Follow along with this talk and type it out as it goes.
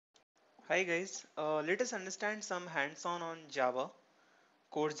Hi guys, let us understand some hands-on on Java.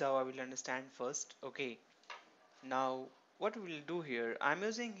 CoreJava we'll understand first. Okay, now what we'll do here, I'm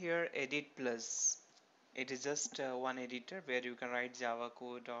using here Edit Plus. It is just one editor where you can write Java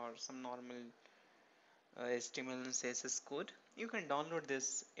code or some normal HTML and CSS code. You can download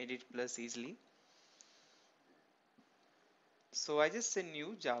this Edit Plus easily. So I just say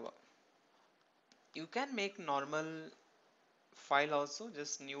new Java. You can make normal file also,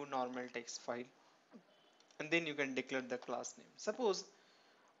 just new normal text file, and then you can declare the class name. Suppose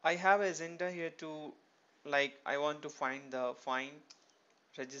I have agenda here to, like, I want to find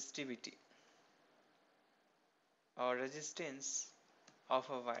resistivity or resistance of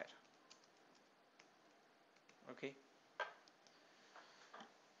a wire. Okay,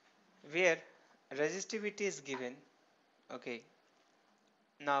 where resistivity is given. Okay,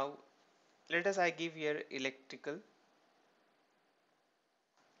 now let us I give here electrical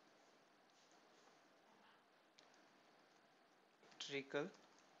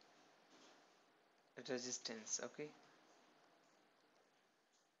resistance. Okay,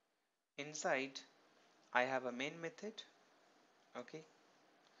 inside I have a main method. Okay,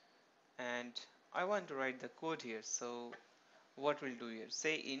 and I want to write the code here. So what we'll do here,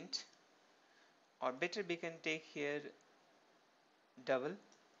 say int, or better we can take here double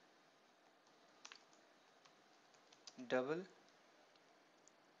double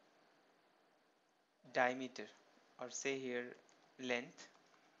diameter, or say here length,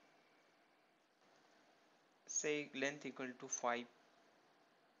 say length equal to 5.5.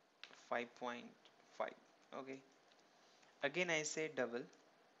 Okay, again I say double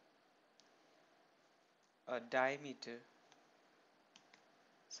a diameter,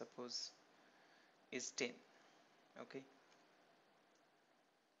 suppose is 10. Okay,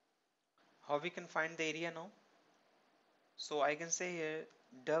 how we can find the area now? So I can say here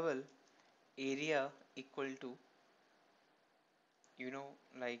double area equal to, you know,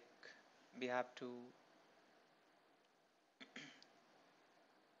 like we have to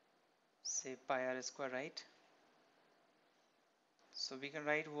say pi r square, right? So we can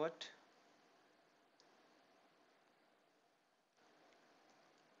write what,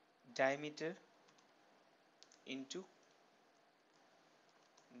 diameter into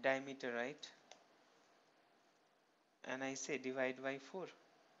diameter, right? And I say divide by 4,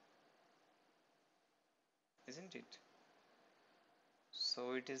 isn't it?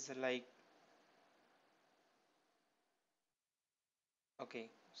 So it is like, okay,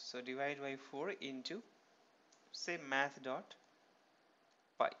 so divide by 4 into, say, math dot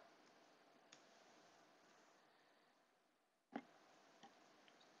pi,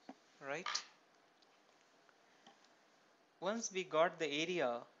 right? Once we got the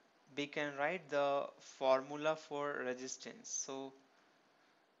area, we can write the formula for resistance. So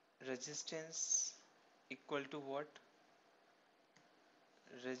resistance equal to what?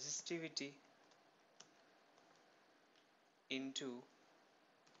 Resistivity into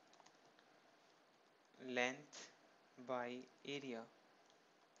length by area.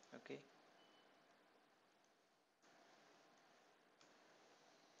 Okay,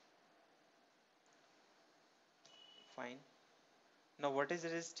 fine. Now what is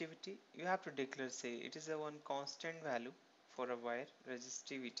resistivity? You have to declare, say it is a one constant value for a wire.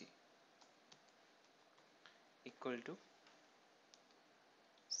 Resistivity equal to,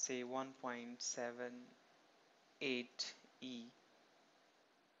 say, 1.78 E,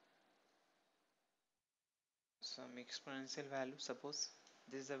 some exponential value. Suppose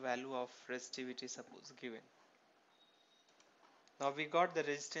this is the value of resistivity, suppose given. Now we got the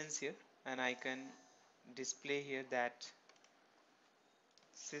resistance here, and I can display here that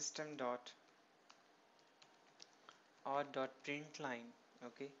system dot or dot print line.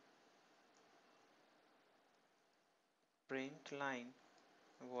 Okay, print line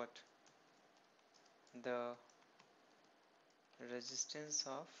what, the resistance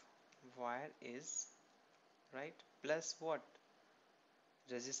of wire is, right, plus what,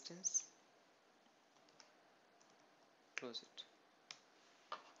 resistance, close it,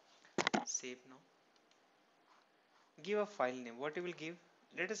 save. Now give a file name. What you will give,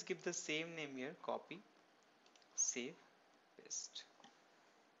 let us give the same name here, copy, save, paste,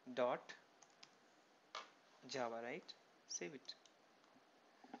 dot java, right? Save it.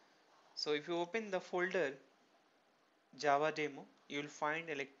 So if you open the folder java demo, you will find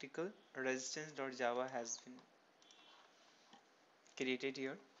electrical resistance.java has been created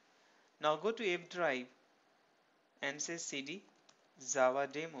here. Now go to F drive and say cd java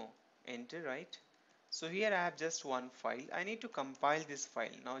demo, enter, right? So here I have just one file. I need to compile this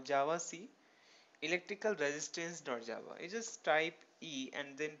file. Now java c electrical resistance.java. You just type E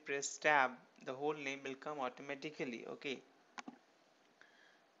and then press tab, the whole name will come automatically. Okay,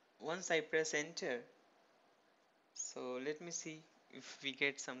 once I press enter, so let me see if we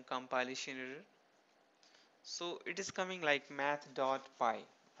get some compilation error. So it is coming like math.py,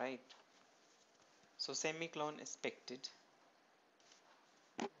 right? So semicolon expected.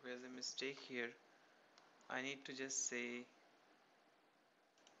 Where's a mistake here? I need to just say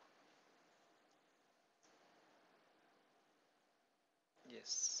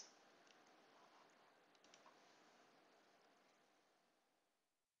yes,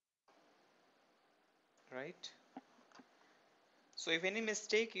 right? So if any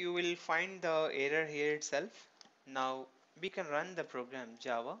mistake, you will find the error here itself. Now we can run the program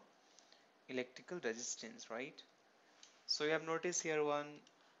Java electrical resistance, right? So you have noticed here one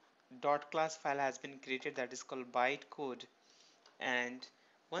dot class file has been created that is called bytecode, and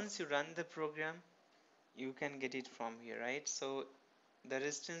once you run the program you can get it from here, right? So the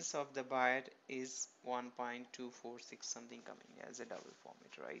resistance of the byte is 1.246 something coming as a double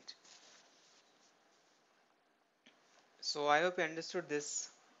format, right? So I hope you understood this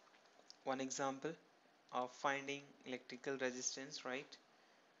one example of finding electrical resistance, right?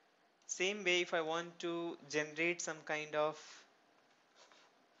 Same way, if I want to generate some kind of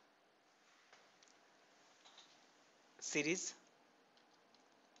series,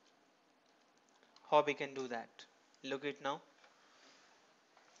 how we can do that? Look it now.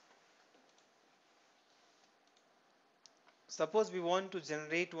 Suppose we want to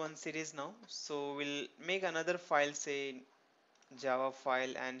generate one series now, so we'll make another file, say Java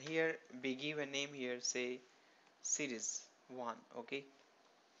file, and here we give a name here, say series 1. Okay,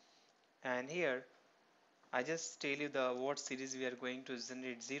 and here I just tell you the what series we are going to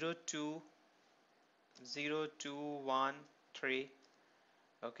generate: 0 2 0 2 1 3.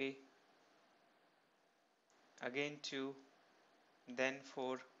 Okay, again 2, then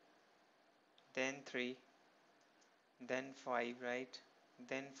 4, then 3, then 5, right?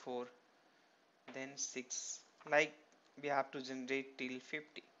 Then 4, then 6, like we have to generate till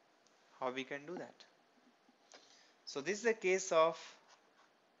 50. How we can do that? So this is the case of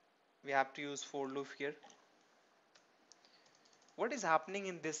we have to use for loop here. What is happening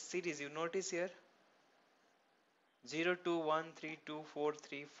in this series? You notice here 0 2 1 3 2 4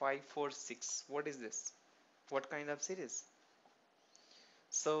 3 5 4 6. What is this? What kind of series?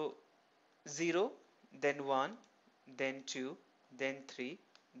 So 0, then 1, then 2, then 3,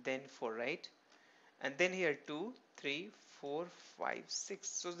 then 4, right? And then here 2 3 4 5 6.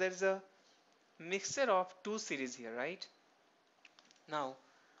 So there is a mixture of two series here, right? Now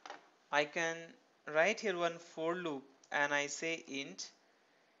I can write here one for loop, and I say int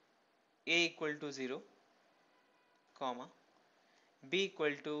a equal to 0, comma b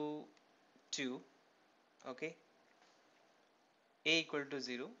equal to 2. Okay, a equal to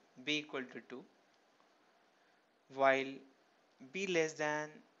 0, b equal to 2, while b less than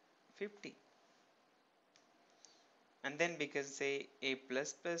 50. And then we can say a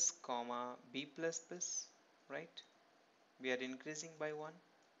plus plus comma b plus plus, right? We are increasing by 1,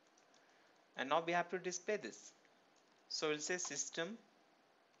 and now we have to display this. So we'll say system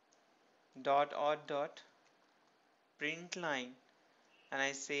dot out dot print line, and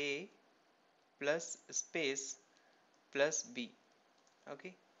I say plus space plus b.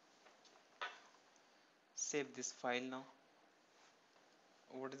 Okay, save this file now.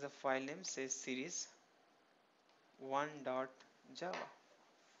 What is the file name? Says series 1.java.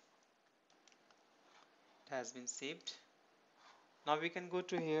 It has been saved. Now we can go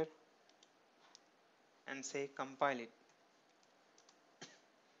to here and say compile it,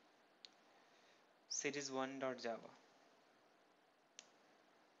 series 1.java.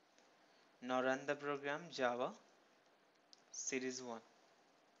 Now run the program Java series 1.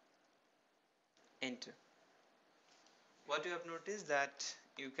 Enter. What you have noticed that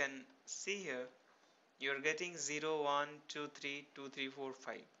you can see here, you are getting 0 1 2 3 2 3 4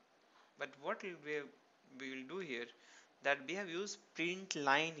 5. But what we will do here, that we have used print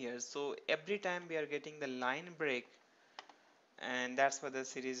line here, so every time we are getting the line break, and that's why the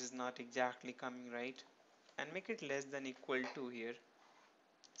series is not exactly coming, right? And make it less than equal to here,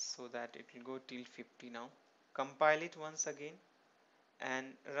 so that it will go till 50. Now compile it once again and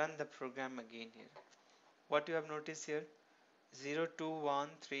run the program again here. What you have noticed here, 0 2 1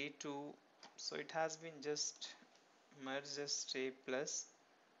 3 2, so it has been just merge, just stay plus,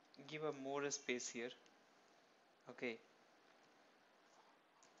 give a more space here. Okay,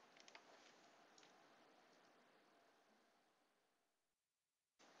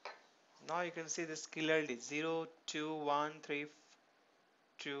 now you can see this clearly: 0 2 1 3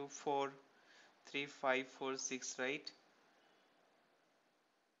 2 4 3 5 4 6, right?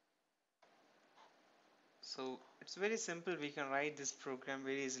 So it's very simple, we can write this program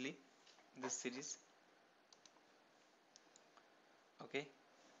very easily, this series. Okay,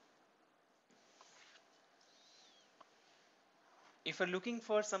 if you're looking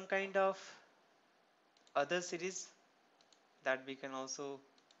for some kind of other series that we can also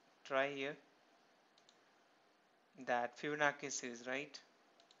try here, that Fibonacci series, right?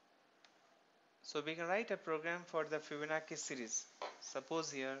 So we can write a program for the Fibonacci series.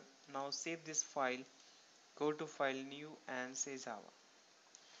 Suppose here, now save this file, go to file new and say Java.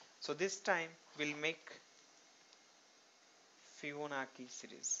 So this time we'll make Fibonacci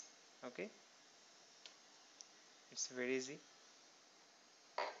series. Okay, it's very easy.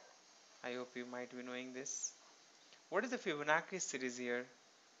 I hope you might be knowing this. What is the Fibonacci series here?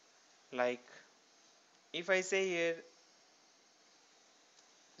 Like if I say here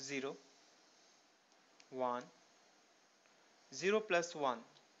 0 1, 0 plus 1,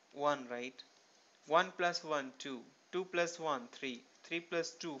 1, right? 1 plus 1 2, 2 plus 1 3, 3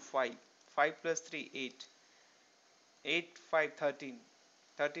 plus 2 5, 5 plus 3 8, 8 5 13,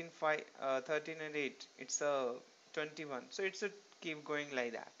 13 5 13 and 8, it's a 21. So it's a keep going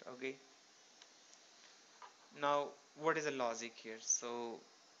like that. Okay, now what is the logic here? So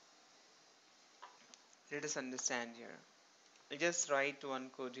let us understand here. I just write one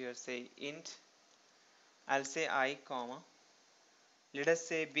code here, say int, I'll say I comma, let us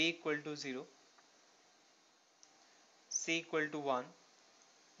say b equal to 0, c equal to 1,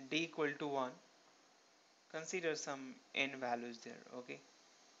 d equal to 1, consider some n values there. Okay,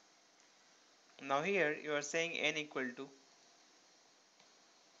 now here you are saying n equal to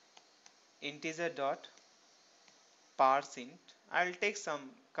integer dot parse int. I'll take some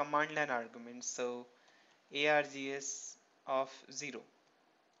command line arguments, so args of 0.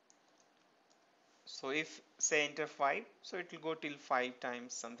 So if say enter 5, so it will go till 5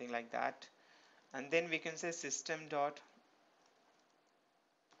 times, something like that. And then we can say system dot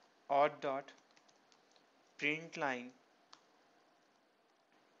odd dot print line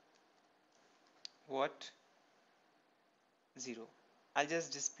what 0. I'll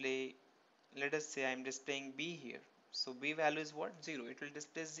just display, let us say I'm displaying b here, so b value is what, 0, it will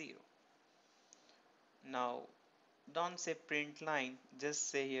display 0. Now don't say print line, just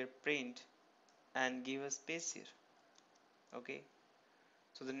say here print and give a space here. Okay,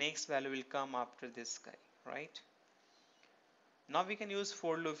 so the next value will come after this guy, right? Now we can use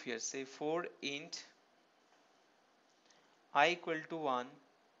for loop here, say for int I equal to 1,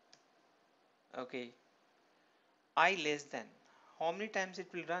 okay, I less than, how many times it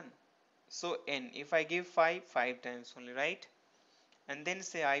will run? So n, if I give 5, 5 times only, right? And then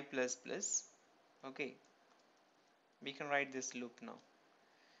say I plus plus, okay, we can write this loop now.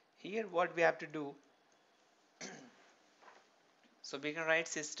 Here what we have to do, so we can write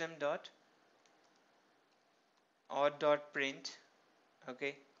system dot or dot print,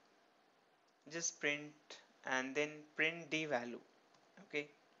 okay, just print and then print d value. Okay,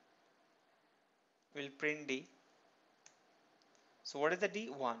 we'll print d. So what is the d?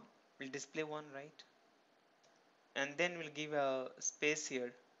 1, we'll display 1, right? And then we'll give a space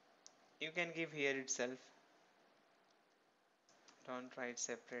here, you can give here itself, don't write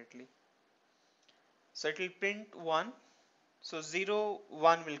separately. So it will print 1, so 0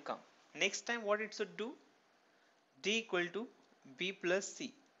 1 will come. Next time what it should do, d equal to b plus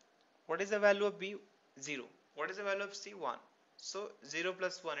c. What is the value of b? 0. What is the value of c? 1. So 0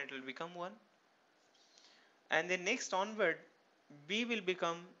 plus 1, it will become 1. And then next onward, b will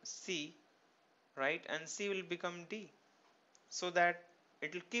become c, right? And c will become d. So that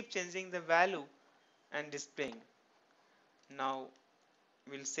it will keep changing the value and displaying. Now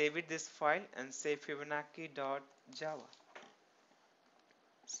we'll save it this file and say Fibonacci.java.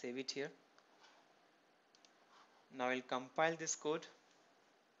 Save it here. Now I'll compile this code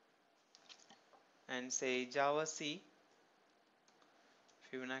and say Java C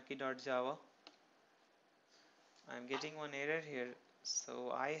Fibonacci.java. I'm getting one error here.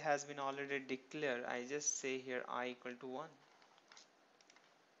 So I has been already declared. I just say here I equal to 1.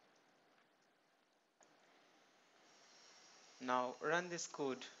 Now run this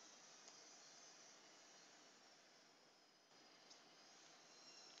code.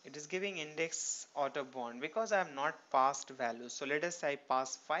 It is giving index auto bound because I have not passed values. So let us say I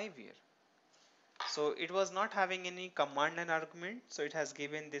pass 5 here. So it was not having any command line argument. So it has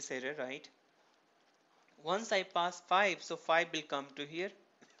given this error, right? Once I pass 5, so 5 will come to here.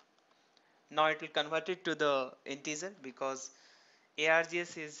 Now it will convert it to the integer because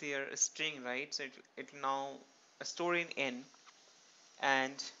args is here a string, right? So it will now store in n,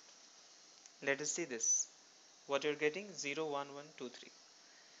 and Let us see this. What you're getting? 0, 1, 1, 2, 3.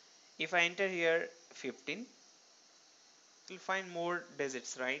 If I enter here 15, you'll find more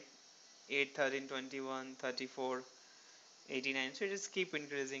digits, right? 8, 13, 21, 34, 89. So it just keep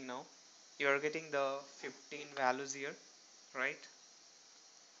increasing now. You're getting the 15 values here, right?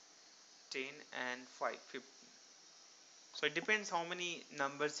 10 and 5, 15. So it depends how many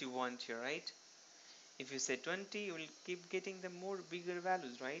numbers you want here, right? If you say 20, you will keep getting the more bigger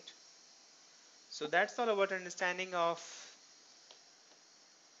values, right? So that's all about understanding of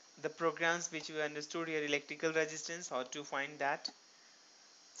the programs which we understood here, electrical resistance, how to find that.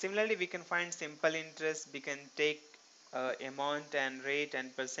 Similarly, we can find simple interest. We can take amount and rate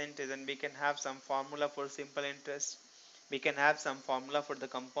and percentage, and we can have some formula for simple interest. We can have some formula for the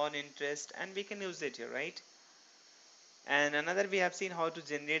compound interest, and we can use it here, right? And another, we have seen how to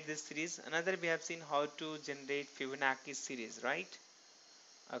generate this series. Another, we have seen how to generate Fibonacci series, right?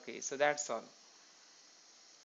 Okay, so that's all.